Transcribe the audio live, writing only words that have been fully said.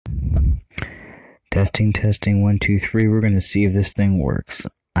Testing, testing, one, two, three. We're gonna see if this thing works.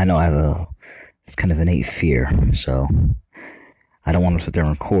 I know it's kind of innate fear, so I don't want to sit there and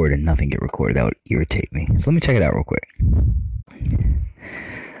record and nothing get recorded. That would irritate me. So let me check it out real quick.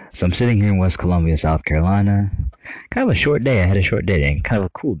 So I'm sitting here in West Columbia, South Carolina. Kind of a short day. I had a short day and kind of a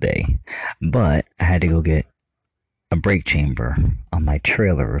cool day. But I had to go get a brake chamber on my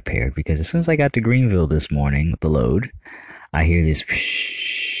trailer repaired because as soon as I got to Greenville this morning with the load, I hear this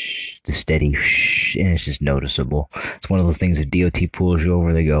the steady and it's just noticeable. It's one of those things if DOT pulls you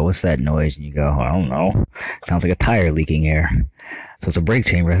over, they go, "What's that noise?" And you go, "I don't know. Sounds like a tire leaking air." So it's a brake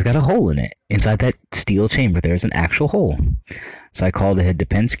chamber. It's got a hole in it. Inside that steel chamber, there's an actual hole. So I called ahead to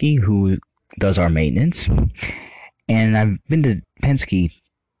Penske, who does our maintenance. And I've been to Penske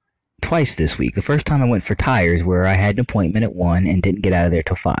twice this week. The first time I went for tires where I had an appointment at 1 and didn't get out of there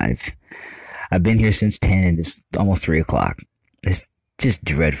till 5. I've been here since 10 and it's almost 3 o'clock. It's just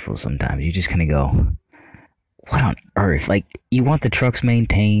dreadful sometimes. You just kind of go, what on earth? Like, you want the trucks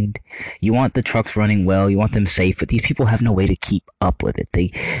maintained, you want the trucks running well, you want them safe, but these people have no way to keep up with it.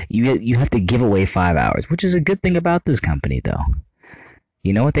 You have to give away 5 hours, which is a good thing about this company, though.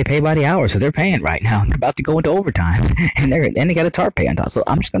 You know what? They pay by the hour, so they're paying right now. They're about to go into overtime, and they got a TARP pay on top. So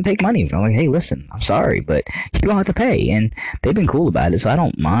I'm just gonna take money. I'm like, hey, listen, I'm sorry, but you don't have to pay, and they've been cool about it, so I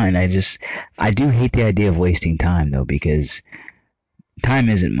don't mind. I do hate the idea of wasting time though, because time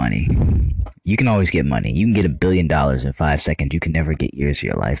isn't money. You can always get money. You can get $1 billion in 5 seconds. You can never get years of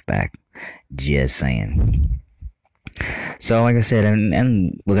your life back. Just saying. So, like I said,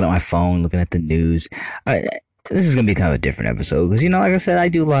 and looking at my phone, looking at the news. This is going to be kind of a different episode because, like I said, I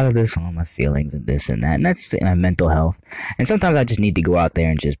do a lot of this on my feelings and this and that, and that's my mental health. And sometimes I just need to go out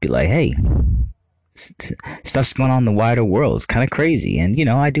there and just be like, hey, stuff's going on in the wider world. It's kind of crazy. And,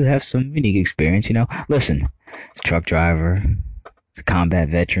 I do have some unique experience, Listen, it's a truck driver, it's a combat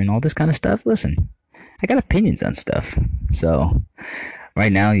veteran, all this kind of stuff. Listen, I got opinions on stuff. So,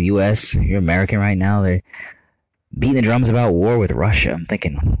 right now, the U.S., you're American right now, they're beating the drums about war with Russia. I'm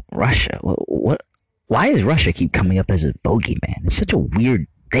thinking, Russia? What? Why does Russia keep coming up as a bogeyman? It's such a weird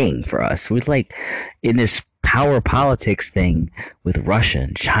thing for us. We're like in this power politics thing with Russia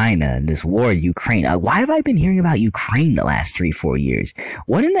and China and this war in Ukraine. Why have I been hearing about Ukraine the last 3-4 years?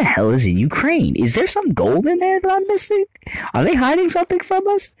 What in the hell is in Ukraine? Is there some gold in there that I'm missing? Are they hiding something from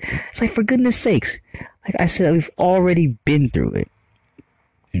us? It's like, for goodness sakes. Like I said, we've already been through it.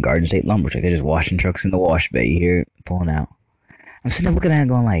 In Garden State Lumberjack, they're just washing trucks in the wash bay. You hear it pulling out. I'm sitting there looking at it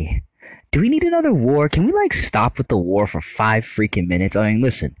going like, do we need another war? Can we stop with the war for 5 freaking minutes? I mean,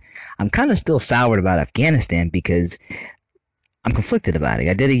 listen, I'm kind of still soured about Afghanistan because I'm conflicted about it.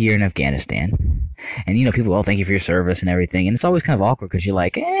 I did a year in Afghanistan, and people all thank you for your service and everything, and it's always kind of awkward because you're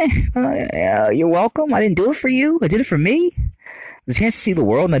like, you're welcome. I didn't do it for you. I did it for me. The chance to see the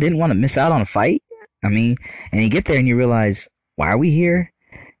world, and I didn't want to miss out on a fight. I mean, and you get there and you realize, why are we here?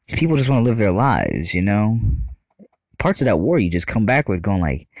 It's people just want to live their lives, Parts of that war you just come back with going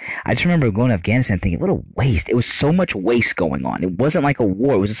like, I just remember going to Afghanistan thinking, what a waste. It was so much waste going on. It wasn't like a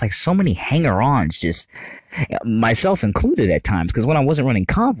war. It was just like so many hanger-ons, just myself included at times. Because when I wasn't running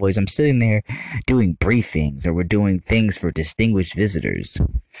convoys, I'm sitting there doing briefings or we're doing things for distinguished visitors.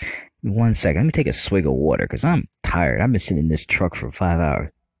 1 second. Let me take a swig of water because I'm tired. I've been sitting in this truck for 5 hours.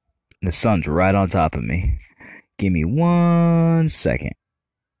 The sun's right on top of me. Give me 1 second.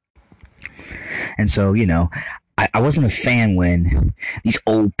 And so, I wasn't a fan when these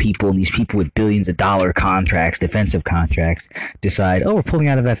old people and these people with billions of dollar contracts, defensive contracts, decide, we're pulling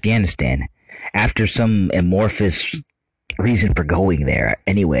out of Afghanistan after some amorphous reason for going there.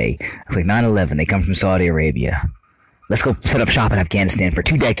 Anyway, it's like 9/11. They come from Saudi Arabia. Let's go set up shop in Afghanistan for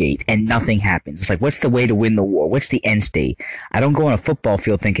 2 decades and nothing happens. It's like, what's the way to win the war? What's the end state? I don't go on a football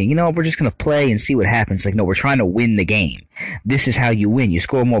field thinking, we're just going to play and see what happens. It's like, no, we're trying to win the game. This is how you win. You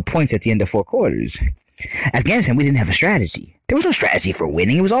score more points at the end of 4 quarters. Afghanistan, we didn't have a strategy. There was no strategy for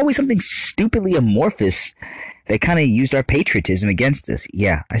winning. It was always something stupidly amorphous that kind of used our patriotism against us.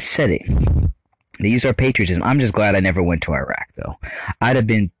 Yeah, I said it. They used our patriotism. I'm just glad I never went to Iraq, though. I'd have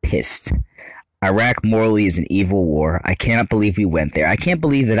been pissed. Iraq morally is an evil war. I cannot believe we went there. I can't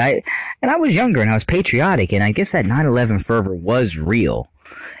believe that I was younger and I was patriotic, and I guess that 9/11 fervor was real.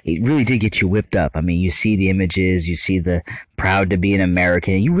 It really did get you whipped up. I mean, you see the images, you see the proud to be an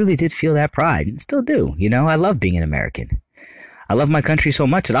American, and you really did feel that pride, and still do. I love being an American. I love my country so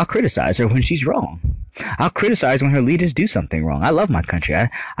much that I'll criticize her when she's wrong. I'll criticize when her leaders do something wrong. I love my country. I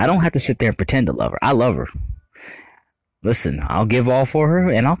don't have to sit there and pretend to love her. I love her. Listen, I'll give all for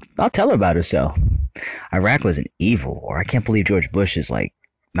her, and I'll tell her about herself. Iraq was an evil war. I can't believe George Bush is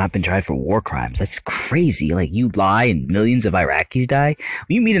not been tried for war crimes. That's crazy. Like, you lie and millions of Iraqis die.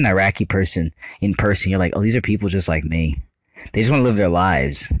 When you meet an Iraqi person in person, you're like, oh, these are people just like me. They just want to live their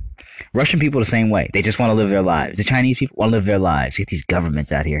lives. Russian people the same way. They just want to live their lives. The Chinese people want to live their lives. You get these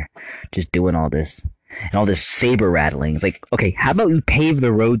governments out here just doing all this. And all this saber rattling. It's like, okay, how about we pave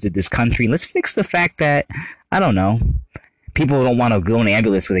the roads of this country? Let's fix the fact that, I don't know, people don't want to go in an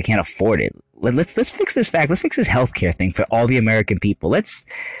ambulance because they can't afford it. Let's fix this fact. Let's fix this healthcare thing for all the American people. Let's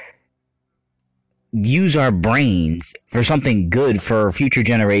use our brains for something good for future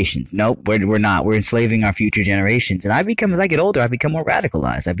generations. Nope, we're not. We're enslaving our future generations. And as I get older, I become more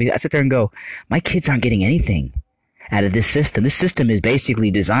radicalized. I sit there and go, my kids aren't getting anything out of this system. This system is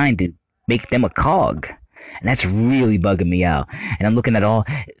basically designed to make them a cog. And that's really bugging me out. And I'm looking at all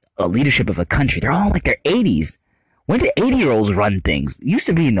leadership of a country. They're all like their 80s. When did 80-year-olds run things? It used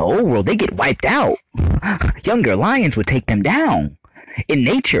to be in the old world, they get wiped out. Younger lions would take them down. In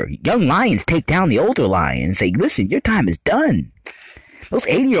nature, young lions take down the older lion and say, listen, your time is done. Those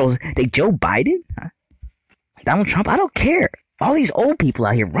 80-year-olds, Joe Biden, Donald Trump, I don't care. All these old people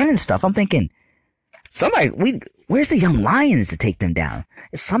out here running stuff. I'm thinking, where's the young lions to take them down?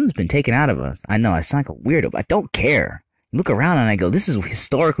 Something's been taken out of us. I know, I sound like a weirdo, but I don't care. Look around and I go, this is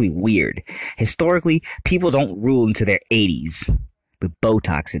historically weird. Historically, people don't rule into their 80s with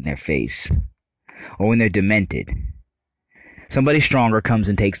Botox in their face or when they're demented. Somebody stronger comes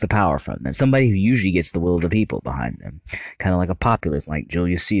and takes the power from them. Somebody who usually gets the will of the people behind them. Kind of like a populace like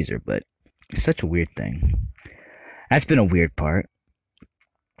Julius Caesar, but it's such a weird thing. That's been a weird part.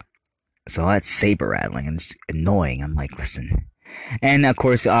 So that's saber rattling and it's annoying. I'm like, listen. And of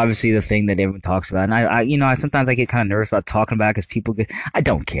course, obviously, the thing that everyone talks about, and I sometimes I get kind of nervous about talking about it because people I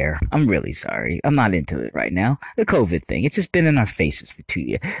don't care. I'm really sorry. I'm not into it right now. The COVID thing, it's just been in our faces for 2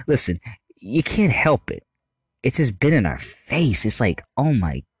 years. Listen, you can't help it. It's just been in our face. It's like, oh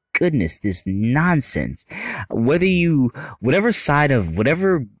my goodness, this nonsense. Whatever side of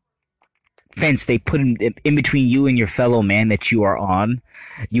whatever fence they put in between you and your fellow man that you are on,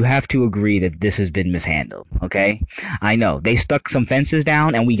 you have to agree that this has been mishandled, okay? I know. They stuck some fences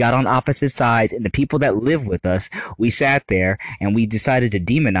down and we got on opposite sides, and the people that live with us, we sat there and we decided to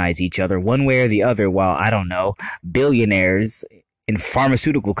demonize each other one way or the other while, I don't know, billionaires in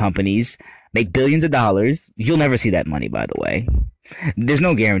pharmaceutical companies make billions of dollars. You'll never see that money, by the way. There's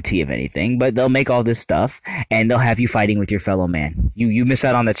no guarantee of anything, but they'll make all this stuff and they'll have you fighting with your fellow man. You miss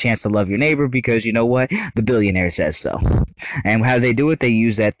out on the chance to love your neighbor because you know what? The billionaire says so. And how do they do it? They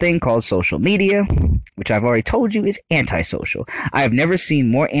use that thing called social media, which I've already told you is antisocial. I have never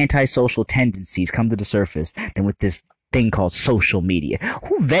seen more antisocial tendencies come to the surface than with this thing called social media.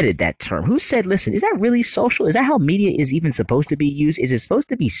 Who vetted that term? Who said, listen, is that really social? Is that how media is even supposed to be used? Is it supposed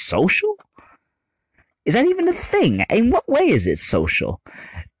to be social? Is that even a thing? In what way is it social?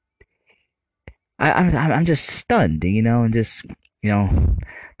 I'm just stunned, and just, the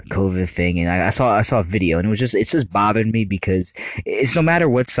COVID thing. And I saw a video and it's just bothered me because it's no matter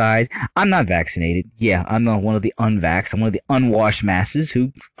what side. I'm not vaccinated. Yeah, I'm not one of the unvaxxed. I'm one of the unwashed masses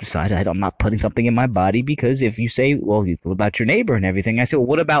who decided I'm not putting something in my body because if you say, well, what about your neighbor and everything? I said, well,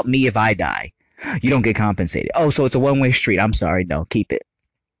 what about me if I die? You don't get compensated. Oh, so it's a one-way street. I'm sorry. No, keep it.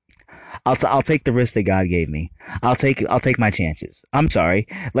 I'll take the risk that God gave me. I'll take my chances. I'm sorry.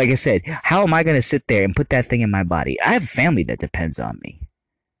 Like I said, how am I going to sit there and put that thing in my body? I have a family that depends on me.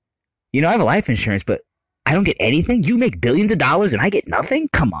 I have a life insurance, but I don't get anything. You make billions of dollars and I get nothing?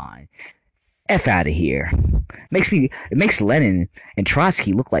 Come on. F out of here. It makes Lenin and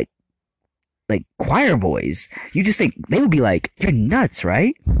Trotsky look like choir boys. You just think they would be like, you're nuts,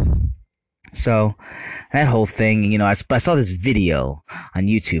 right? So that whole thing, I saw this video on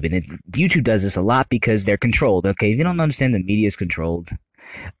YouTube, and YouTube does this a lot because they're controlled. Okay, if you don't understand, the media is controlled.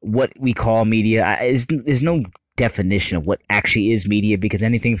 What we call media there's no definition of what actually is media because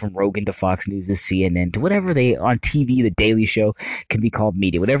anything from Rogan to Fox News to CNN to whatever they on TV, the Daily Show can be called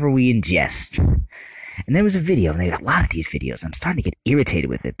media. Whatever we ingest. And there was a video, and they had a lot of these videos. I'm starting to get irritated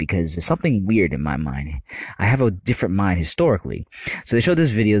with it because there's something weird in my mind. I have a different mind historically. So they showed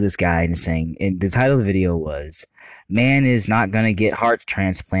this video, this guy, and saying, and the title of the video was, "Man is not going to get heart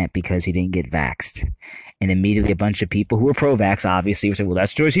transplant because he didn't get vaxxed." And immediately a bunch of people who were pro-vax, obviously, were saying, well,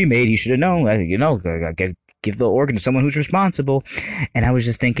 that's the choice he made. He should have known. Give the organ to someone who's responsible. And I was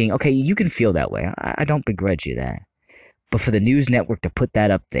just thinking, okay, you can feel that way. I don't begrudge you that. But for the news network to put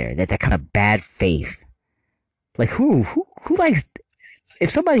that up there, that kind of bad faith, like who likes, if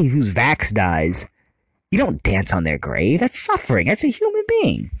somebody who's vax dies, You don't dance on their grave. That's suffering. That's a human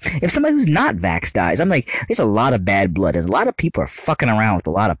being. If somebody who's not vax dies, I'm like, there's a lot of bad blood, and a lot of people are fucking around with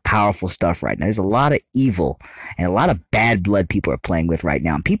a lot of powerful stuff right now. There's a lot of evil and a lot of bad blood people are playing with right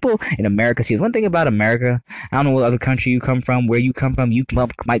now. And people in America, see, one thing about America, I don't know what other country you come from, where you come from, you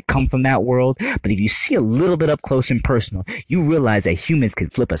might come from that world, but if you see a little bit up close and personal, you realize that humans can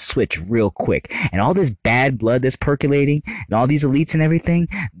flip a switch real quick. And all this bad blood that's percolating, and all these elites and everything,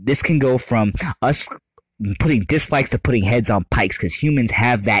 this can go from us putting dislikes to putting heads on pikes, because humans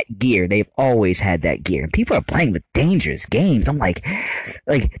have that gear. They've always had that gear. And people are playing with dangerous games. I'm like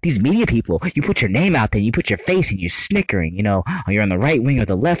these media people, you put your name out there, you put your face, and you're snickering, you know, or you're on the right wing or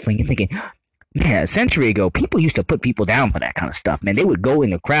the left wing. You're thinking, man, a century ago, people used to put people down for that kind of stuff, man. They would go in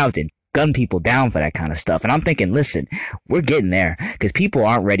the crowds and gun people down for that kind of stuff. And I'm thinking, listen, we're getting there, because people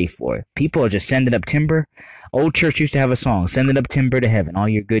aren't ready for it. People are just sending up timber. Old church used to have a song, sending up timber to heaven, all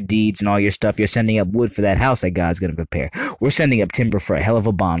your good deeds and all your stuff. You're sending up wood for that house that God's going to prepare. We're sending up timber for a hell of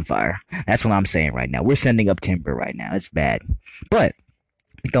a bonfire. That's what I'm saying right now. We're sending up timber right now. It's bad. But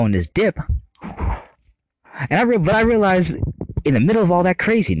we go in this dip. And I realized in the middle of all that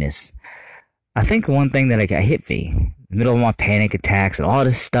craziness, I think the one thing that hit me, in the middle of my panic attacks and all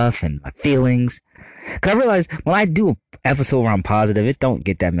this stuff and my feelings, because I realized when I do an episode where I'm positive, it don't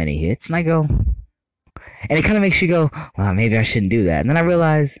get that many hits. And I go, and it kind of makes you go, well, maybe I shouldn't do that. And then I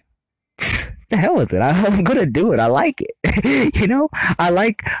realize, the hell with it. I'm going to do it. I like it. You know, I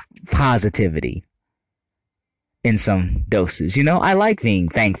like positivity in some doses. You know, I like being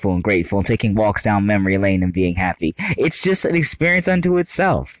thankful and grateful and taking walks down memory lane and being happy. It's just an experience unto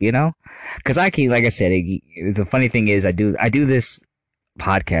itself, you know, because I can, like I said, the funny thing is I do this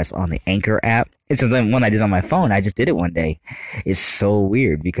podcast on the Anchor app. It's the one I did on my phone. I just did it one day. It's so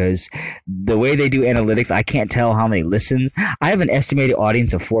weird because the way they do analytics, I can't tell how many listens. I have an estimated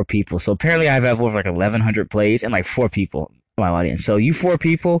audience of 4 people. So apparently I have over like 1,100 plays and like 4 people in my audience. So you 4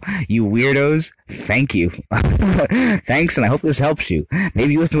 people, you weirdos, thank you. Thanks, and I hope this helps you.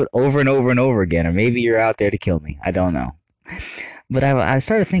 Maybe you listen to it over and over and over again, or maybe you're out there to kill me. I don't know. But I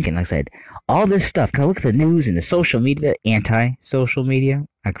started thinking, like I said, all this stuff. Can I look at the news and the social media, anti-social media?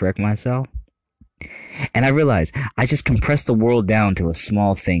 I correct myself. And I realized I just compressed the world down to a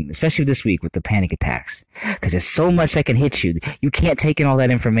small thing, especially this week with the panic attacks. Because there's so much that can hit you. You can't take in all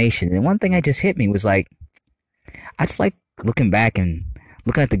that information. And one thing that just hit me was like, I just like looking back and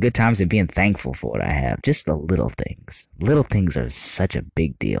looking at the good times and being thankful for what I have. Just the little things. Little things are such a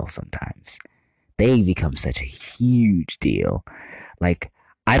big deal sometimes. They become such a huge deal. Like,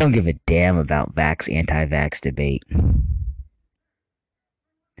 I don't give a damn about vax, anti-vax debate.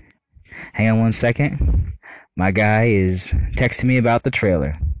 Hang on one second. My guy is texting me about the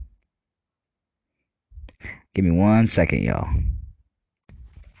trailer. Give me 1 second, y'all.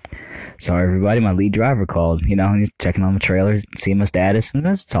 Sorry, everybody. My lead driver called. You know, he's checking on the trailer, seeing my status, and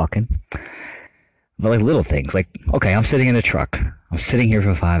I was talking. But like little things, like, okay, I'm sitting in a truck. I'm sitting here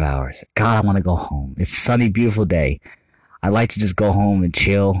for 5 hours. God, I want to go home. It's a sunny, beautiful day. I like to just go home and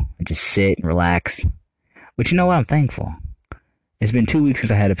chill and just sit and relax. But you know what? I'm thankful. It's been 2 weeks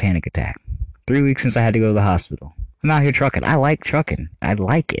since I had a panic attack. 3 weeks since I had to go to the hospital. I'm out here trucking. I like trucking. I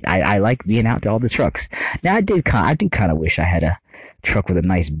like it. I like being out to all the trucks. Now, I do kind of wish I had a truck with a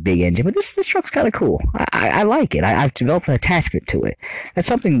nice big engine, but this truck's kind of cool. I like it. I've developed an attachment to it. That's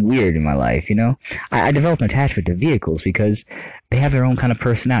something weird in my life, you know? I developed an attachment to vehicles because they have their own kind of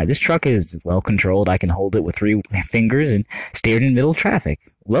personality. This truck is well controlled. I can hold it with 3 fingers and steer it in the middle of traffic,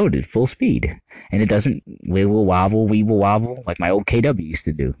 loaded, full speed. And it doesn't wibble wobble, weeble wobble like my old KW used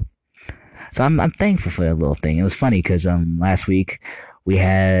to do. So I'm thankful for that little thing. It was funny because last week we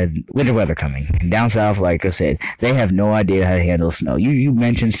had winter weather coming. And down south, like I said, they have no idea how to handle snow. You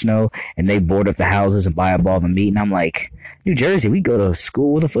mentioned snow, and they board up the houses and buy up all the meat. And I'm like, New Jersey, we go to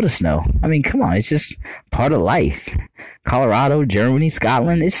school with a foot of snow. I mean, come on, it's just part of life. Colorado, Germany,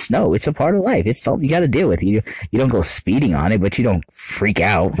 Scotland, it's snow. It's a part of life. It's something you got to deal with. You don't go speeding on it, but you don't freak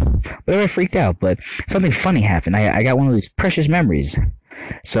out. But I freaked out, but something funny happened. I got one of these precious memories.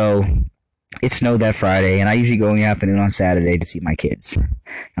 So it snowed that Friday, and I usually go in the afternoon on Saturday to see my kids.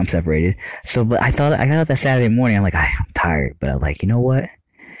 I'm separated. So, but I got up that Saturday morning. I'm like, I'm tired, but I'm like, you know what?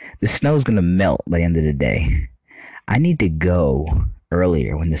 The snow's going to melt by the end of the day. I need to go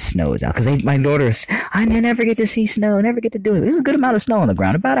earlier when the snow is out. Because my daughters, I never get to see snow, never get to do it. There's a good amount of snow on the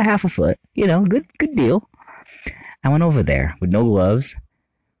ground, about a half a foot. You know, good deal. I went over there with no gloves,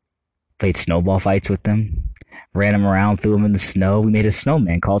 played snowball fights with them, ran them around, threw them in the snow. We made a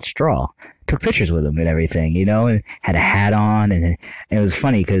snowman called Straw. took pictures with him and everything, and had a hat on, and it was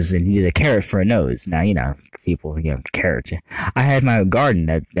funny because he did a carrot for a nose. Now, people, carrots. I had my garden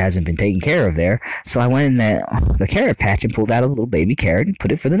that hasn't been taken care of there, so I went in the carrot patch and pulled out a little baby carrot and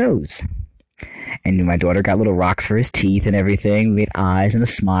put it for the nose. And my daughter got little rocks for his teeth and everything. We made eyes and a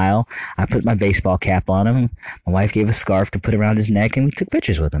smile. I put my baseball cap on him. My wife gave a scarf to put around his neck, and we took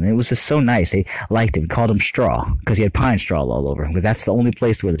pictures with him. And it was just so nice. They liked him. We called him Straw because he had pine straw all over him, because that's the only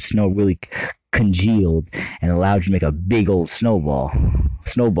place where the snow really congealed and allowed you to make a big old snow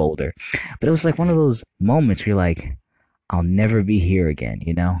boulder. But it was like one of those moments where you're like, I'll never be here again,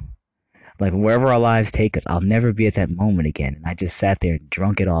 Like wherever our lives take us, I'll never be at that moment again. And I just sat there and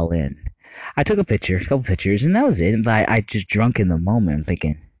drunk it all in. I took a couple pictures, and that was it. But I just drunk in the moment,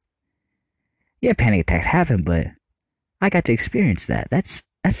 thinking, yeah, panic attacks happen, but I got to experience that. That's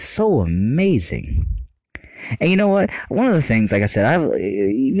so amazing. And you know what? One of the things, like I said,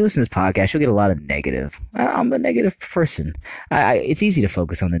 if you listen to this podcast, you'll get a lot of negative. I'm a negative person. It's easy to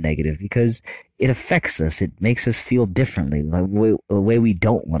focus on the negative because it affects us. It makes us feel differently, like the way we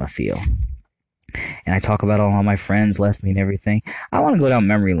don't want to feel. And I talk about all my friends left me and everything. I want to go down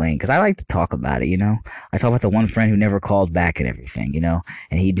memory lane because I like to talk about it, I talk about the one friend who never called back and everything,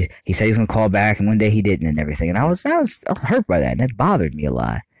 and he said he was going to call back, and one day he didn't and everything. And I was hurt by that, and that bothered me a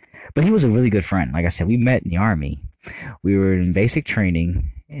lot. But he was a really good friend. Like I said, we met in the Army. We were in basic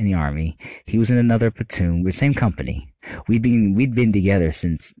training in the Army. He was in another platoon. We were the same company. We'd been together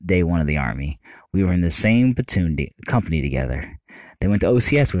since day one of the Army. We were in the same platoon company together. They went to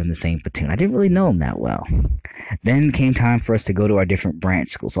OCS. We were in the same platoon. I didn't really know him that well. Then came time for us to go to our different branch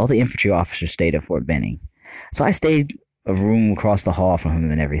schools. All the infantry officers stayed at Fort Benning. So I stayed a room across the hall from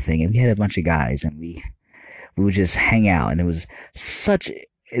him and everything. And we had a bunch of guys, and we would just hang out. And it was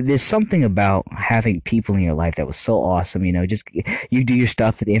there's something about having people in your life that was so awesome. Just you do your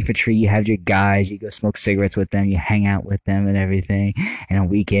stuff at the infantry, you have your guys, you go smoke cigarettes with them, you hang out with them and everything. And on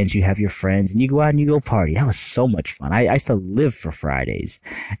weekends, you have your friends and you go out and you go party. That was so much fun. I used to live for Fridays.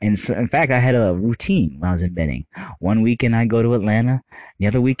 And so, in fact, I had a routine when I was in Benning. One weekend, I'd go to Atlanta. The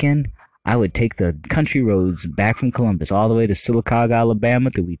other weekend, I would take the country roads back from Columbus all the way to Sylacauga, Alabama,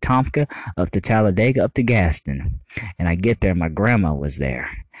 through Wetumpka, up to Talladega, up to Gaston. And I get there, my grandma was there.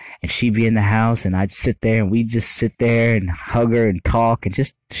 And she'd be in the house, and I'd sit there, and we'd just sit there and hug her and talk and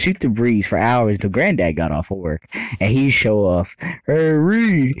just shoot the breeze for hours until Granddad got off of work. And he'd show off, "Hey,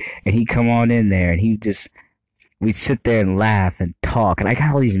 Reed," and he'd come on in there, and we'd sit there and laugh and talk. And I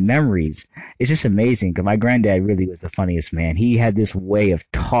got all these memories. It's just amazing, because my granddad really was the funniest man. He had this way of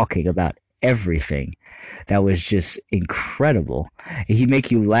talking about everything that was just incredible. He'd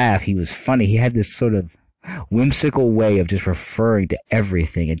make you laugh. He was funny. He had this sort of whimsical way of just referring to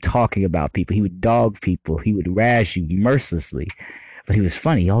everything and talking about people. He would dog people. He would razz you mercilessly. But he was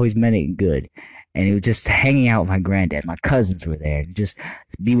funny. He always meant it good. And it was just hanging out with my granddad. My cousins were there. Just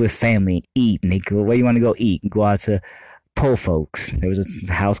be with family and eat. And they'd go, "Where you want to go eat?" And go out to Po Folks. There was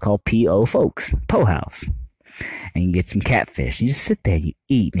a house called P.O. Folks. Po House. And you get some catfish. You just sit there and you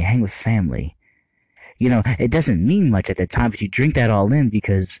eat and you hang with family. It doesn't mean much at that time, but you drink that all in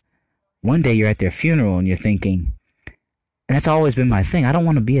because one day you're at their funeral and you're thinking, and that's always been my thing, I don't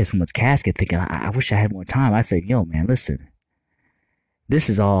want to be at someone's casket thinking, I wish I had more time. I said, yo, man, listen, this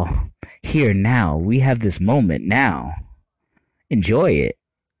is all here now. We have this moment now. Enjoy it.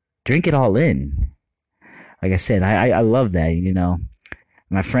 Drink it all in. Like I said, I love that.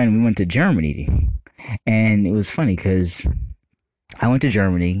 My friend, we went to Germany, and it was funny because I went to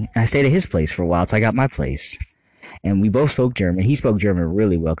Germany and I stayed at his place for a while till I got my place. And we both spoke German. He spoke German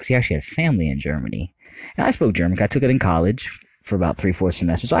really well because he actually had family in Germany. And I spoke German. I took it in college for about 3-4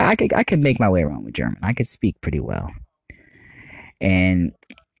 semesters. So I could make my way around with German. I could speak pretty well. And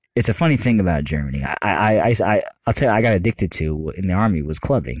it's a funny thing about Germany. I'll tell you, I got addicted to in the Army was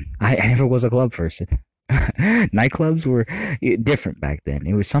clubbing. I never was a club person. Nightclubs were different back then.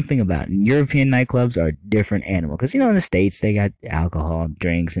 It was something about European nightclubs are a different animal. Because, in the States, they got alcohol,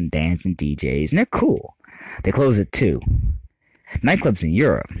 drinks, and dance and DJs. And they're cool. They close at 2. Nightclubs in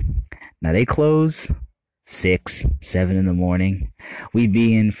Europe, now they close 6, 7 in the morning. We'd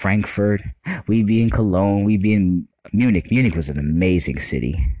be in Frankfurt. We'd be in Cologne. We'd be in Munich. Munich was an amazing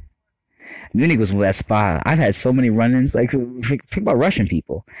city. Munich was that spot. I've had so many run-ins. Like, think about Russian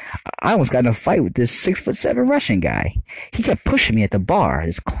people. I almost got in a fight with this 6'7" Russian guy. He kept pushing me at the bar,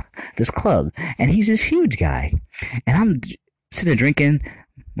 this club, and he's this huge guy. And I'm sitting there drinking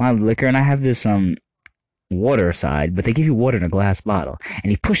my liquor, and I have this water side, but they give you water in a glass bottle.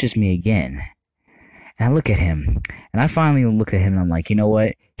 And he pushes me again. And I look at him, and I finally look at him, and I'm like, you know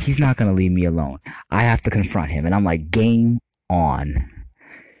what? He's not going to leave me alone. I have to confront him. And I'm like, game on.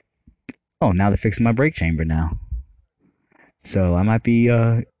 Oh, now they're fixing my brake chamber now. So I might be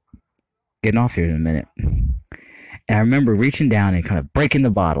getting off here in a minute. And I remember reaching down and kind of breaking the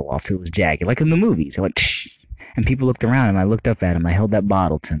bottle off till it was jagged, like in the movies. I went, shh. And people looked around and I looked up at him. I held that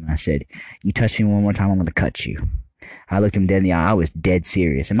bottle to him and I said, "You touch me one more time, I'm going to cut you." I looked him dead in the eye. I was dead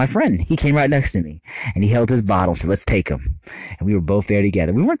serious. And my friend, he came right next to me and he held his bottle and said, "Let's take him." And we were both there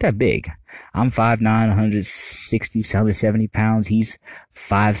together. We weren't that big. I'm 5'9", 160, 170 pounds. He's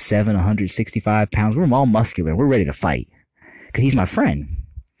 5'7", 165 pounds. We're all muscular. We're ready to fight because he's my friend.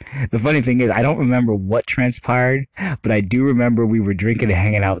 The funny thing is, I don't remember what transpired, but I do remember we were drinking and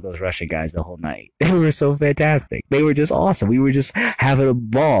hanging out with those Russian guys the whole night. They were so fantastic. They were just awesome. We were just having a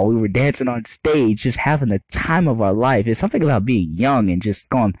ball. We were dancing on stage, just having the time of our life. It's something about being young and just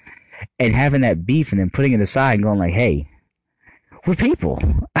going and having that beef and then putting it aside and going like, "Hey, we're people."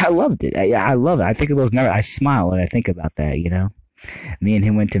 I loved it. I love it. I think of those memories. I smile when I think about that, you know? Me and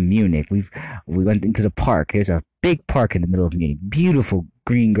him went to Munich. We went into the park. There's a big park in the middle of Munich. Beautiful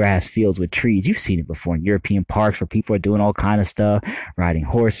green grass fields with trees. You've seen it before in European parks where people are doing all kind of stuff, riding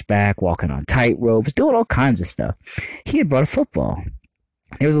horseback, walking on tight ropes, doing all kinds of stuff. He had brought a football.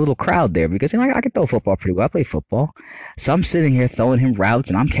 There was a little crowd there because, you know, I could throw football pretty well. I play football. So I'm sitting here throwing him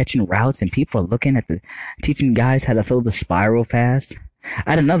routes and I'm catching routes and people are looking at teaching guys how to throw the spiral pass. I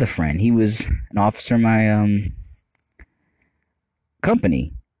had another friend. He was an officer in my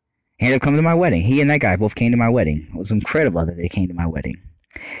company. He ended up coming to my wedding. He and that guy both came to my wedding. It was incredible that they came to my wedding.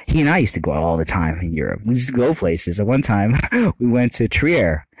 He and I used to go out all the time in Europe. We used to go places. At one time, we went to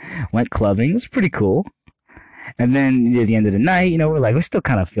Trier, went clubbing. It was pretty cool. And then at the end of the night, you know, we're still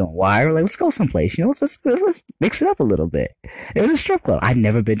kind of feeling wired. We're like, let's go someplace. You know, let's mix it up a little bit. It was a strip club. I'd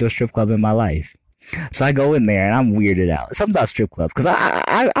never been to a strip club in my life. So I go in there and I'm weirded out. Something about strip clubs because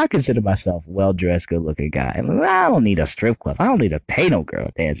I consider myself a well dressed, good looking guy. I don't need a strip club. I don't need to pay no girl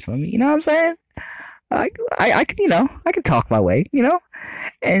to dance for me. You know what I'm saying? I can, you know, I can talk my way, you know?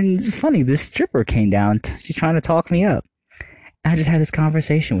 And it's funny, this stripper came down, she's trying to talk me up. I just had this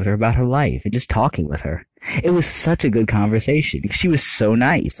conversation with her about her life and just talking with her. It was such a good conversation. She was so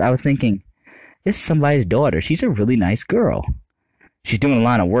nice. I was thinking, this is somebody's daughter. She's a really nice girl. She's doing a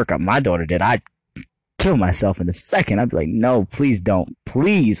line of work my daughter did. I'd kill myself in a second. I'd be like, no, please don't.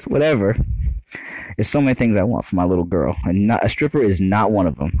 Please, whatever. There's so many things I want for my little girl. And a stripper is not one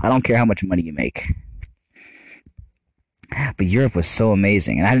of them. I don't care how much money you make. But Europe was so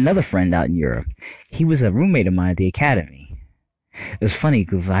amazing. And I had another friend out in Europe. He was a roommate of mine at the academy. It was funny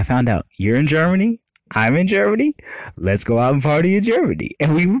because I found out, you're in Germany, I'm in Germany, let's go out and party in Germany.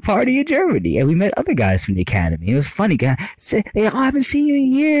 And we would party in Germany. And we met other guys from the academy. It was funny. Guys, they all haven't seen you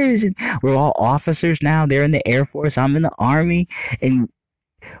in years. And we're all officers now. They're in the Air Force. I'm in the Army. And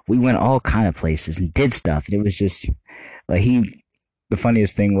we went all kind of places and did stuff. And it was just like the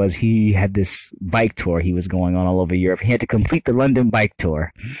funniest thing was he had this bike tour he was going on all over Europe. He had to complete the London bike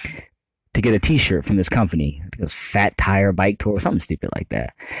tour to get a t-shirt from this company. It was Fat Tire Bike Tour or something stupid like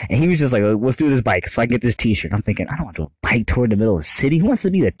that. And he was just like, let's do this bike so I can get this t-shirt. I'm thinking, I don't want to do a bike tour in the middle of the city. Who wants to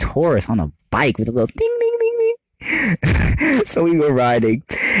be the tourist on a bike with a little ding, ding, ding, ding? So we were riding.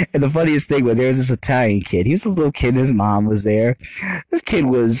 And the funniest thing was there was this Italian kid. He was a little kid. His mom was there. This kid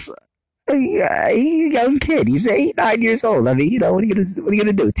was a young kid. He's 8, 9 years old. I mean, you know, what are you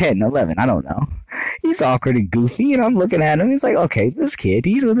gonna do? 10, 11, I don't know. He's awkward and goofy, and I'm looking at him. He's like, okay, this kid,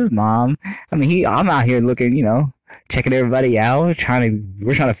 he's with his mom. I mean, I'm out here looking, you know, checking everybody out, we're trying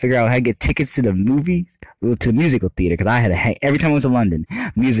to figure out how to get tickets to the movies, to the musical theater, because I had every time I went to London,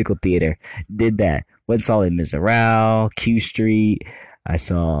 musical theater, did that. Went saw Les Miserables, Q Street. I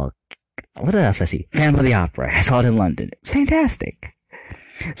saw, what else I see? Phantom of the Opera. I saw it in London. It's fantastic.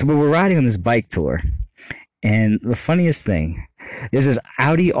 So we were riding on this bike tour, and the funniest thing, there's this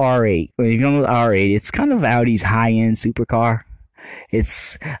Audi R8. If you don't know the R8, it's kind of Audi's high-end supercar.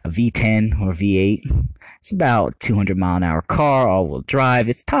 It's a V10 or V8. It's about 200-mile-an-hour car, all-wheel drive.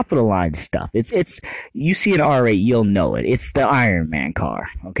 It's top-of-the-line stuff. It's you see an R8, you'll know it. It's the Iron Man car,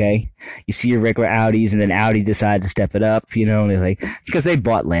 okay? You see your regular Audis, and then Audi decided to step it up, you know, and they're like, because they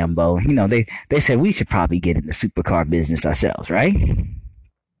bought Lambo. You know, they said, we should probably get in the supercar business ourselves, right?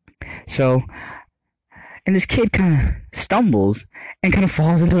 So, and this kid kind of stumbles and kind of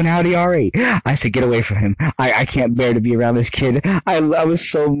falls into an Audi R8. I said, get away from him. I can't bear to be around this kid. I was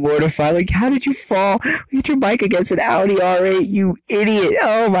so mortified. Like, how did you fall with your bike against an Audi R8, you idiot?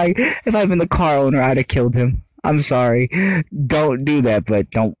 Oh my, if I'd been the car owner, I'd have killed him. I'm sorry. Don't do that, but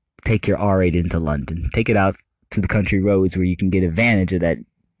don't take your R8 into London. Take it out to the country roads where you can get advantage of that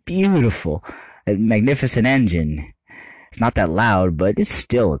beautiful, that magnificent engine. It's not that loud, but it's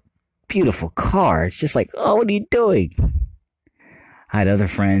still a beautiful car. It's just like, oh, what are you doing? I had other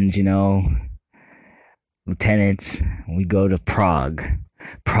friends, lieutenants. We go to Prague.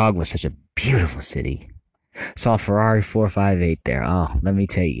 Prague was such a beautiful city. Saw a Ferrari 458 there. Oh, let me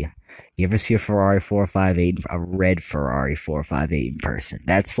tell you. You ever see a Ferrari 458, a red Ferrari 458 in person?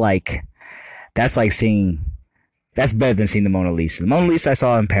 That's like seeing that's better than seeing the Mona Lisa. The Mona Lisa I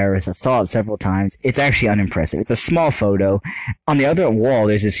saw in Paris. I saw it several times. It's actually unimpressive. It's a small photo. On the other wall,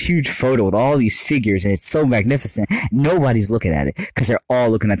 there's this huge photo with all these figures, and it's so magnificent. Nobody's looking at it because they're all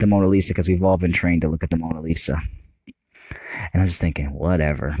looking at the Mona Lisa because we've all been trained to look at the Mona Lisa. And I'm just thinking,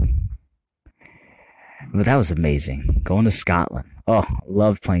 whatever. But that was amazing. Going to Scotland. Oh, I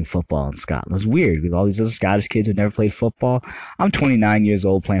loved playing football in Scotland. It was weird with all these other Scottish kids who never played football. I'm 29 years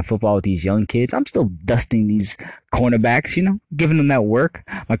old playing football with these young kids. I'm still dusting these cornerbacks, giving them that work.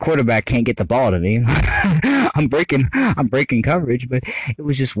 My quarterback can't get the ball to me. I'm breaking coverage, but it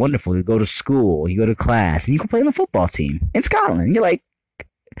was just wonderful. You go to school, you go to class, and you can play on the football team in Scotland. You're like,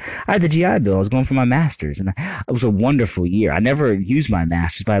 I had the GI Bill. I was going for my master's, and it was a wonderful year. I never used my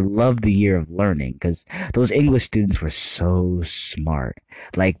master's, but I loved the year of learning because those English students were so smart.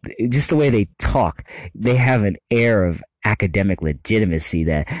 Like, just the way they talk, they have an air of academic legitimacy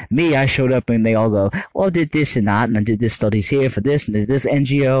that me, I showed up and they all go, well, I did this and that, and I did this studies here for this and this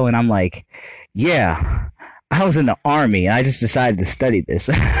NGO, and I'm like, yeah. I was in the army and I just decided to study this.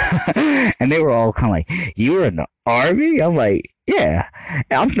 And they were all kind of like, you were in the army? I'm like, yeah. And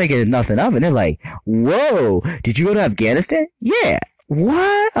I'm thinking nothing of it. And they're like, whoa, did you go to Afghanistan? Yeah.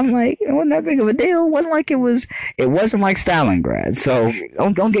 What? I'm like, it wasn't that big of a deal. It wasn't like Stalingrad. So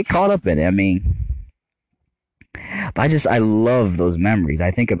don't get caught up in it. I mean, but I love those memories.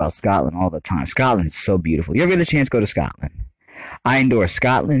 I think about Scotland all the time. Scotland's so beautiful. You ever get a chance, go to Scotland. I endorse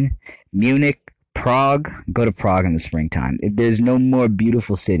Scotland, Munich, Prague. Go to Prague in the springtime. There's no more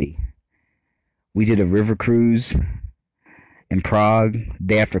beautiful city. We did a river cruise in Prague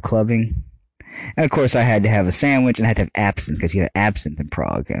day after clubbing. And of course, I had to have a sandwich and I had to have absinthe because you had absinthe in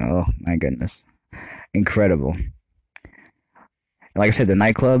Prague. And oh my goodness. Incredible. Like I said, the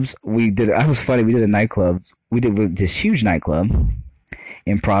nightclubs, that was funny. We did the nightclubs. We did this huge nightclub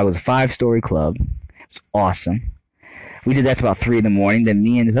in Prague. It was a 5-story club. It was awesome. We did that to about 3 in the morning. Then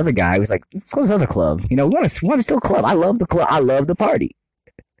me and this other guy was like, let's go to this other club. We want to still club. I love the club. I love the party.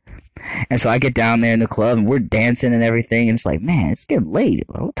 And so I get down there in the club and we're dancing and everything. And it's like, man, it's getting late.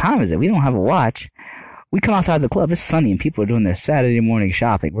 What time is it? We don't have a watch. We come outside the club. It's sunny and people are doing their Saturday morning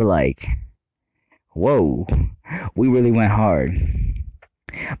shopping. We're like, whoa, we really went hard.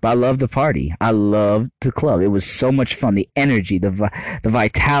 But I loved the party. I loved the club. It was so much fun. The energy, the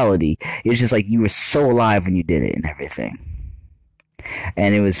vitality. It was just like you were so alive when you did it and everything.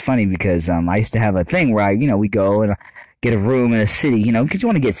 And it was funny because I used to have a thing where we go and get a room in a city, because you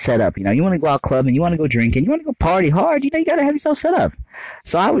want to get set up. You want to go out clubbing, you want to go drinking, you want to go party hard. You got to have yourself set up.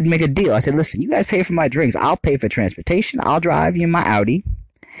 So I would make a deal. I said, listen, you guys pay for my drinks. I'll pay for transportation. I'll drive you in my Audi,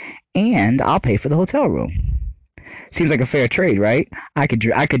 and I'll pay for the hotel room. Seems like a fair trade, right? I could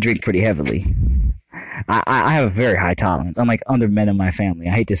drink pretty heavily. I have a very high tolerance, unlike other men in my family.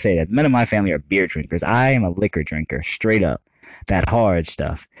 I hate to say that. Men in my family are beer drinkers. I am a liquor drinker, straight up. That hard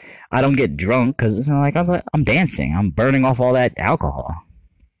stuff. I don't get drunk because it's like I'm dancing. I'm burning off all that alcohol.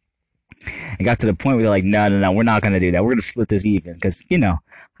 It got to the point where they're like, no, we're not going to do that. We're going to split this even because,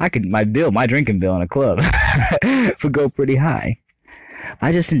 my drinking bill in a club would go pretty high.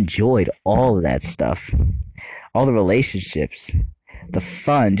 I just enjoyed all of that stuff. All the relationships, the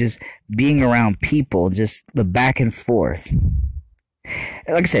fun, just being around people, just the back and forth.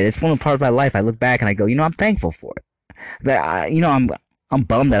 Like I said, it's one part of my life. I look back and I go, I'm thankful for it. That I'm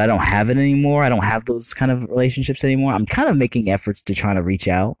bummed that I don't have it anymore. I don't have those kind of relationships anymore. I'm kind of making efforts to try to reach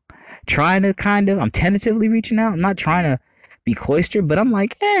out, I'm tentatively reaching out. I'm not trying to be cloistered, but I'm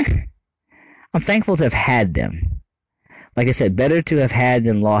like, I'm thankful to have had them. Like I said, better to have had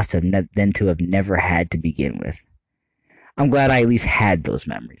than lost than to have never had to begin with. I'm glad I at least had those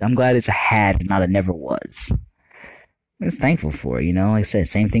memories. I'm glad it's a had, not a never was. I was thankful for it, Like I said,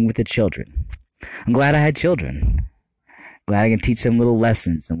 same thing with the children. I'm glad I had children. Glad I can teach them little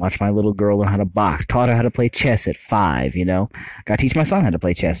lessons and watch my little girl learn how to box. Taught her how to play chess at 5, Got to teach my son how to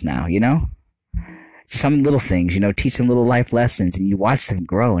play chess now, Just some little things, teach them little life lessons and you watch them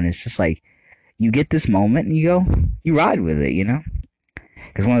grow and it's just like, you get this moment and you ride with it,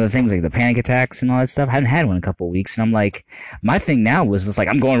 Because one of the things like the panic attacks and all that stuff, I hadn't had one in a couple of weeks. And I'm like, my thing now was just like,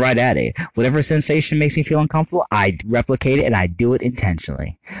 I'm going right at it. Whatever sensation makes me feel uncomfortable, I replicate it and I do it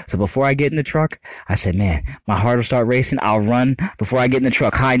intentionally. So before I get in the truck, I said, man, my heart will start racing. I'll run before I get in the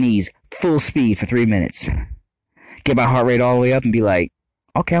truck, high knees, full speed for 3 minutes. Get my heart rate all the way up and be like,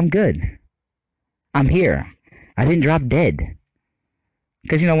 okay, I'm good. I'm here. I didn't drop dead.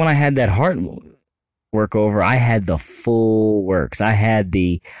 Because, when I had that heart work over, I had the full works. I had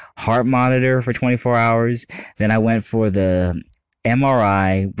the heart monitor for 24 hours. Then I went for the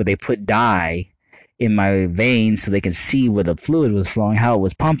MRI where they put dye in my veins so they can see where the fluid was flowing, how it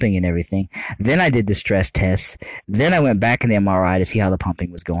was pumping and everything. Then I did the stress test. Then I went back in the MRI to see how the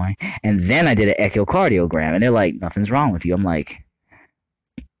pumping was going. And then I did an echocardiogram. And they're like, nothing's wrong with you. I'm like,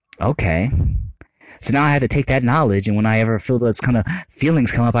 okay. So now I have to take that knowledge, and when I ever feel those kind of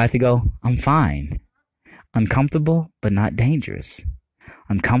feelings come up, I have to go, I'm fine. Uncomfortable, but not dangerous.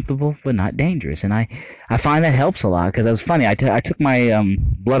 Uncomfortable, but not dangerous. And I find that helps a lot because it was funny. I took my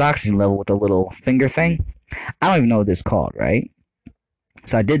blood oxygen level with a little finger thing. I don't even know what this is called, right?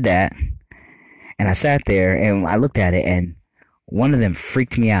 So I did that, and I sat there, and I looked at it, and one of them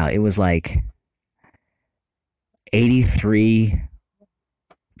freaked me out. It was like 83%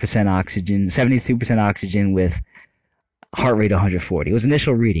 oxygen, 72% oxygen with heart rate 140. It was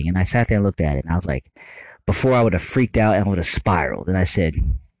initial reading, and I sat there and looked at it, and I was like, before I would have freaked out and I would have spiraled. And I said,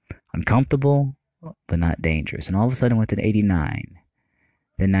 uncomfortable, but not dangerous. And all of a sudden, I went to 89,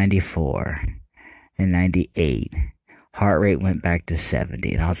 then 94, then 98. Heart rate went back to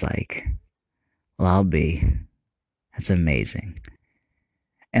 70. And I was like, well, I'll be. That's amazing.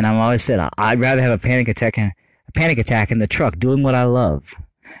 And I've always said, I'd rather have a panic attack in the truck doing what I love.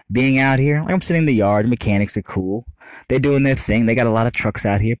 Being out here, like I'm sitting in the yard, mechanics are cool. They're doing their thing. They got a lot of trucks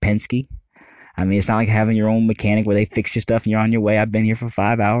out here, Penske. I mean, it's not like having your own mechanic where they fix your stuff and you're on your way. I've been here for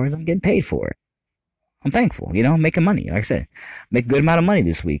 5 hours. I'm getting paid for it. I'm thankful, making money. Like I said, make a good amount of money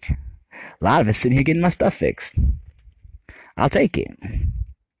this week. A lot of it sitting here getting my stuff fixed. I'll take it.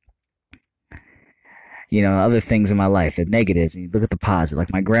 Other things in my life, the negatives, and you look at the positive,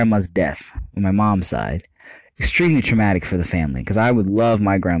 like my grandma's death on my mom's side. Extremely traumatic for the family because I would love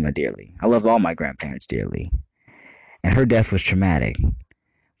my grandma dearly. I loved all my grandparents dearly. And her death was traumatic.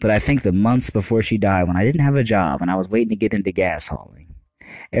 But I think the months before she died, when I didn't have a job and I was waiting to get into gas hauling,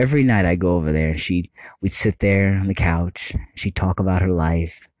 every night I'd go over there and we'd sit there on the couch. She'd talk about her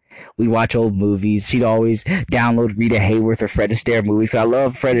life. We'd watch old movies. She'd always download Rita Hayworth or Fred Astaire movies because I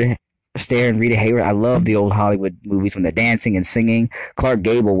love Fred Astaire and Rita Hayworth. I love the old Hollywood movies when they're dancing and singing. Clark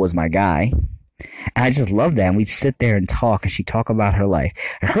Gable was my guy. And I just loved that. And we'd sit there and talk, and she'd talk about her life.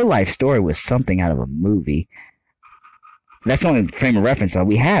 And her life story was something out of a movie. That's the only frame of reference that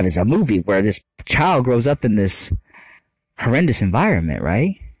we have is a movie where this child grows up in this horrendous environment,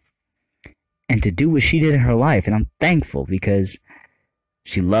 right? And to do what she did in her life. And I'm thankful because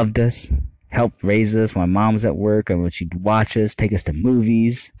she loved us, helped raise us when my mom was at work, and when she'd watch us, take us to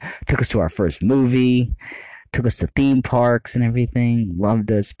movies, took us to our first movie, took us to theme parks and everything,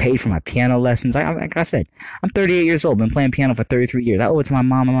 loved us, paid for my piano lessons. Like I said, I'm 38 years old, been playing piano for 33 years. I owe it to my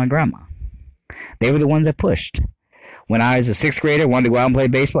mom and my grandma. They were the ones that pushed. When I was a sixth grader, wanted to go out and play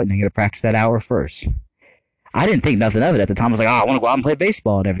baseball, you got to practice that hour first. I didn't think nothing of it at the time. I was like, I want to go out and play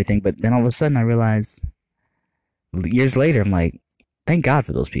baseball and everything. But then all of a sudden I realized, years later, I'm like, thank God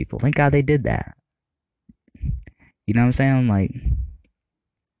for those people. Thank God they did that. You know what I'm saying? I'm like,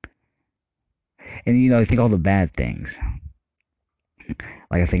 and I think all the bad things.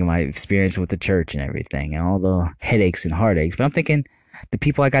 Like I think of my experience with the church and everything and all the headaches and heartaches. But I'm thinking the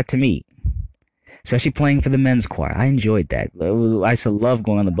people I got to meet. Especially playing for the men's choir. I enjoyed that. I used to love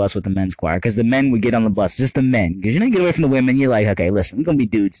going on the bus with the men's choir because the men would get on the bus, just the men. Because you get away from the women, you're like, okay, listen, we're going to be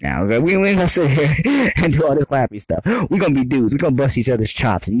dudes now. Okay? We ain't going to sit here and do all this clappy stuff. We're going to be dudes. We're going to bust each other's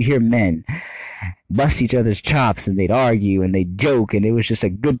chops. And you hear men bust each other's chops and they'd argue and they'd joke and it was just a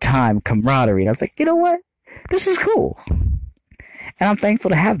good time, camaraderie. And I was like, you know what? This is cool. And I'm thankful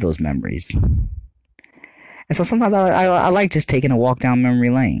to have those memories. And so sometimes I like just taking a walk down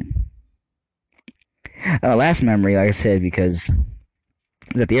memory lane. Last memory, like I said, because I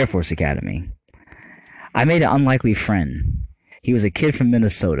was at the Air Force Academy. I made an unlikely friend. He was a kid from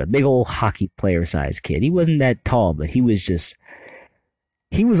Minnesota, big old hockey player-sized kid. He wasn't that tall, but he was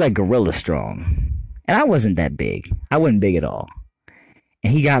like gorilla strong. And I wasn't that big. I wasn't big at all.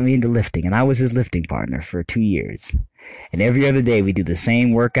 And he got me into lifting, and I was his lifting partner for 2 years. And every other day, we do the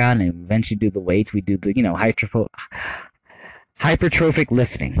same workout, and eventually do the weights. We do the, hypertrophic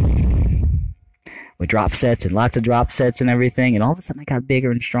lifting. With drop sets and lots of drop sets and everything. And all of a sudden I got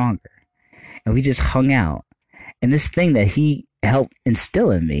bigger and stronger. And we just hung out. And this thing that he helped instill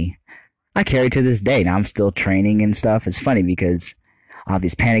in me, I carry to this day. Now I'm still training and stuff. It's funny because I have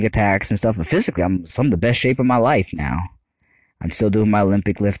these panic attacks and stuff. But physically, I'm some of the best shape of my life now. I'm still doing my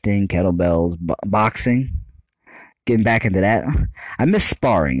Olympic lifting, kettlebells, boxing. Getting back into that. I miss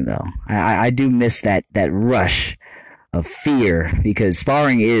sparring, though. I do miss that rush of fear, because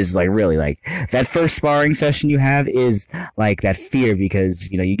sparring is like really like that first sparring session you have is like that fear, because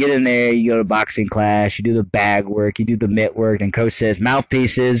you get in there, you go to boxing class, you do the bag work, you do the mitt work, and coach says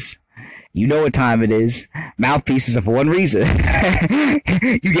mouthpieces. You know what time it is. Mouthpieces are for one reason.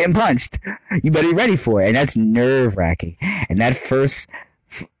 You getting punched. You better be ready for it. And that's nerve wracking. And that first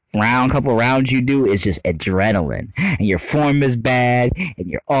couple rounds you do is just adrenaline. And your form is bad and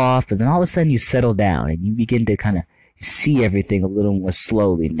you're off. But then all of a sudden you settle down and you begin to kind of see everything a little more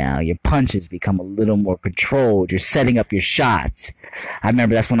slowly now. Your punches become a little more controlled. You're setting up your shots. I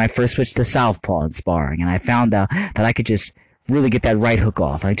remember that's when I first switched to southpaw in sparring. And I found out that I could just really get that right hook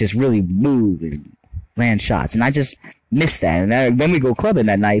off. I just really move and land shots. And I just missed that. And then we go clubbing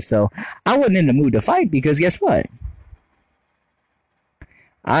that night. So I wasn't in the mood to fight because guess what?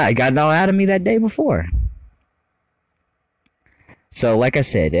 I got it all out of me that day before. So like I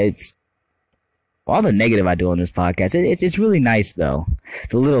said, it's all the negative I do on this podcast. It's really nice though.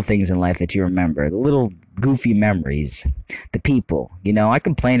 The little things in life that you remember, the little goofy memories, the people. I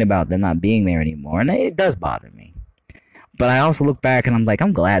complain about them not being there anymore, and it does bother me. But I also look back and I'm like,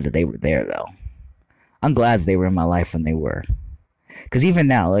 I'm glad that they were there though. I'm glad that they were in my life when they were. Because even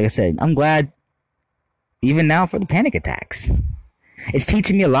now, like I said, I'm glad even now for the panic attacks. It's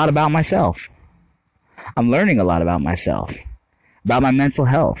teaching me a lot about myself. I'm learning a lot about myself, about my mental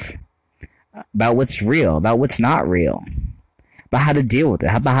health, about what's real, about what's not real, about how to deal with it,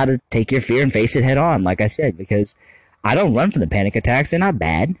 about how to take your fear and face it head on, like I said, because I don't run from the panic attacks. They're not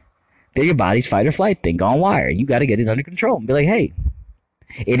bad. They're your body's fight or flight thing gone wire. You got to get it under control and be like, hey,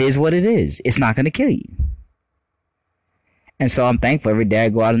 it is what it is. It's not going to kill you. And so I'm thankful every day I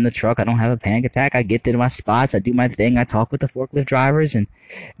go out in the truck. I don't have a panic attack. I get to my spots. I do my thing. I talk with the forklift drivers and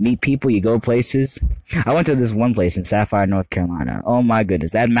meet people. You go places. I went to this one place in Sapphire, North Carolina. Oh my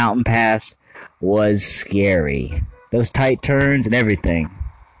goodness. That mountain pass was scary. Those tight turns and everything.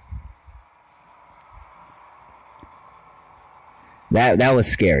 That was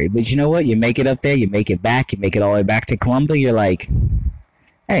scary. But you know what? You make it up there. You make it back. You make it all the way back to Columbia. You're like,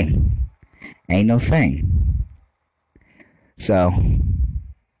 hey, ain't no thing. So,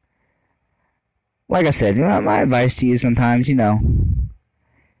 like I said, my advice to you sometimes,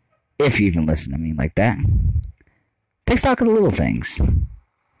 if you even listen to me like that, take stock of the little things.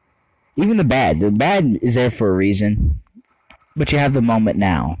 Even the bad. The bad is there for a reason, but you have the moment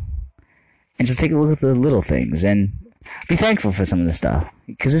now. And just take a look at the little things and be thankful for some of the stuff,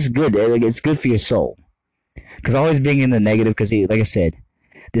 because it's good. It's good for your soul. Because always being in the negative, because like I said,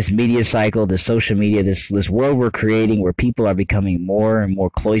 this media cycle, this social media, this world we're creating where people are becoming more and more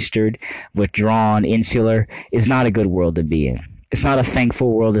cloistered, withdrawn, insular, is not a good world to be in. It's not a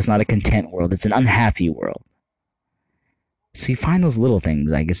thankful world. It's not a content world. It's an unhappy world. So you find those little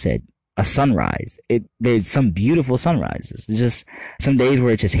things, like I said, a sunrise. There's some beautiful sunrises. There's just some days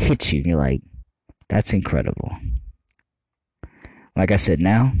where it just hits you and you're like, that's incredible. Like I said,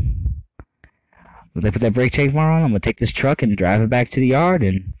 now, when they put that brake change bar on, I'm going to take this truck and drive it back to the yard,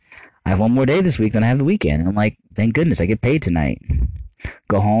 and I have one more day this week than I have the weekend. And I'm like, thank goodness, I get paid tonight.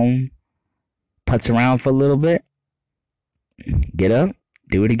 Go home, putz around for a little bit, get up,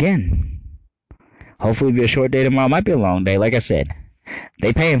 do it again. Hopefully it'll be a short day tomorrow. It might be a long day. Like I said,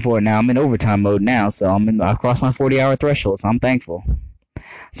 they paying for it now. I'm in overtime mode now, so I crossed my 40-hour threshold, so I'm thankful.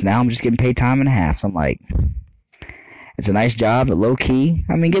 So now I'm just getting paid time and a half. So I'm like, it's a nice job, but low key.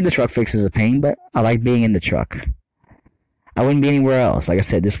 I mean, getting the truck fixed is a pain, but I like being in the truck. I wouldn't be anywhere else. Like I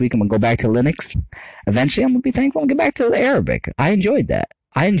said, this week I'm going to go back to Linux. Eventually I'm going to be thankful and get back to the Arabic. I enjoyed that.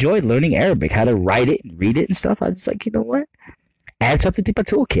 I enjoyed learning Arabic, how to write it and read it and stuff. I was like, you know what? Add something to my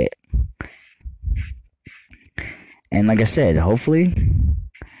toolkit. And like I said, hopefully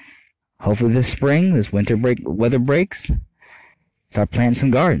this spring, this weather breaks, start planting some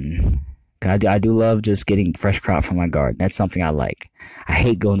garden. I do love just getting fresh crop from my garden. That's something I like. I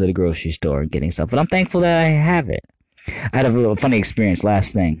hate going to the grocery store and getting stuff, but I'm thankful that I have it. I had a little funny experience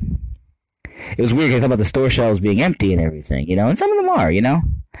last thing. It was weird because I thought about the store shelves being empty and everything, and some of them are,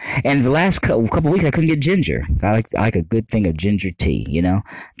 And the last couple weeks I couldn't get ginger. I like a good thing of ginger tea,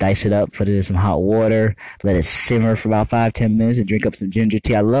 Dice it up, put it in some hot water, let it simmer for about 5-10 minutes, and drink up some ginger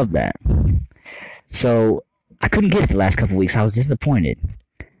tea. I love that. So I couldn't get it the last couple weeks. I was disappointed.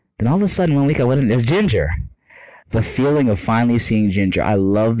 Then all of a sudden, one week I went in, there's ginger. The feeling of finally seeing ginger, I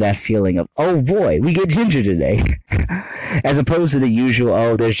love that feeling of, oh boy, we get ginger today. As opposed to the usual,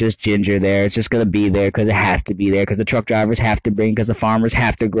 oh, there's just ginger there. It's just going to be there because it has to be there, because the truck drivers have to bring, because the farmers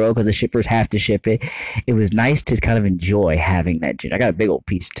have to grow, because the shippers have to ship it. It was nice to kind of enjoy having that ginger. I got a big old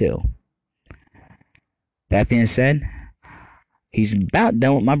piece too. That being said, He's about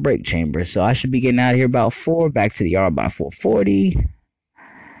done with my brake chamber, so I should be getting out of here about 4, back to the yard by 4:40,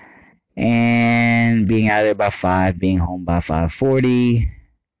 and being out of there by 5, being home by 5:40.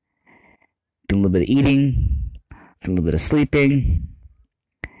 Do a little bit of eating, do a little bit of sleeping,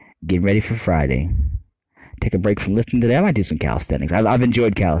 getting ready for Friday. Take a break from lifting today. I might do some calisthenics. I've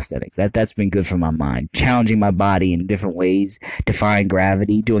enjoyed calisthenics. That's been good for my mind. Challenging my body in different ways, defying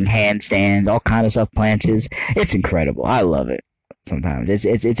gravity, doing handstands, all kind of stuff, planches. It's incredible. I love it. Sometimes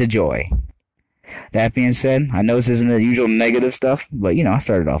it's a joy. That being said, I know this isn't the usual negative stuff, but I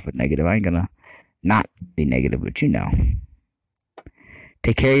started off with negative. I ain't gonna not be negative, but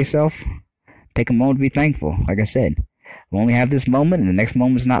take care of yourself. Take a moment to be thankful. Like I said, we only have this moment, and the next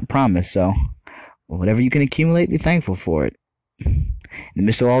moment's not promised. So, whatever you can accumulate, be thankful for it. In the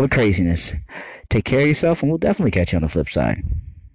midst of all the craziness, take care of yourself, and we'll definitely catch you on the flip side.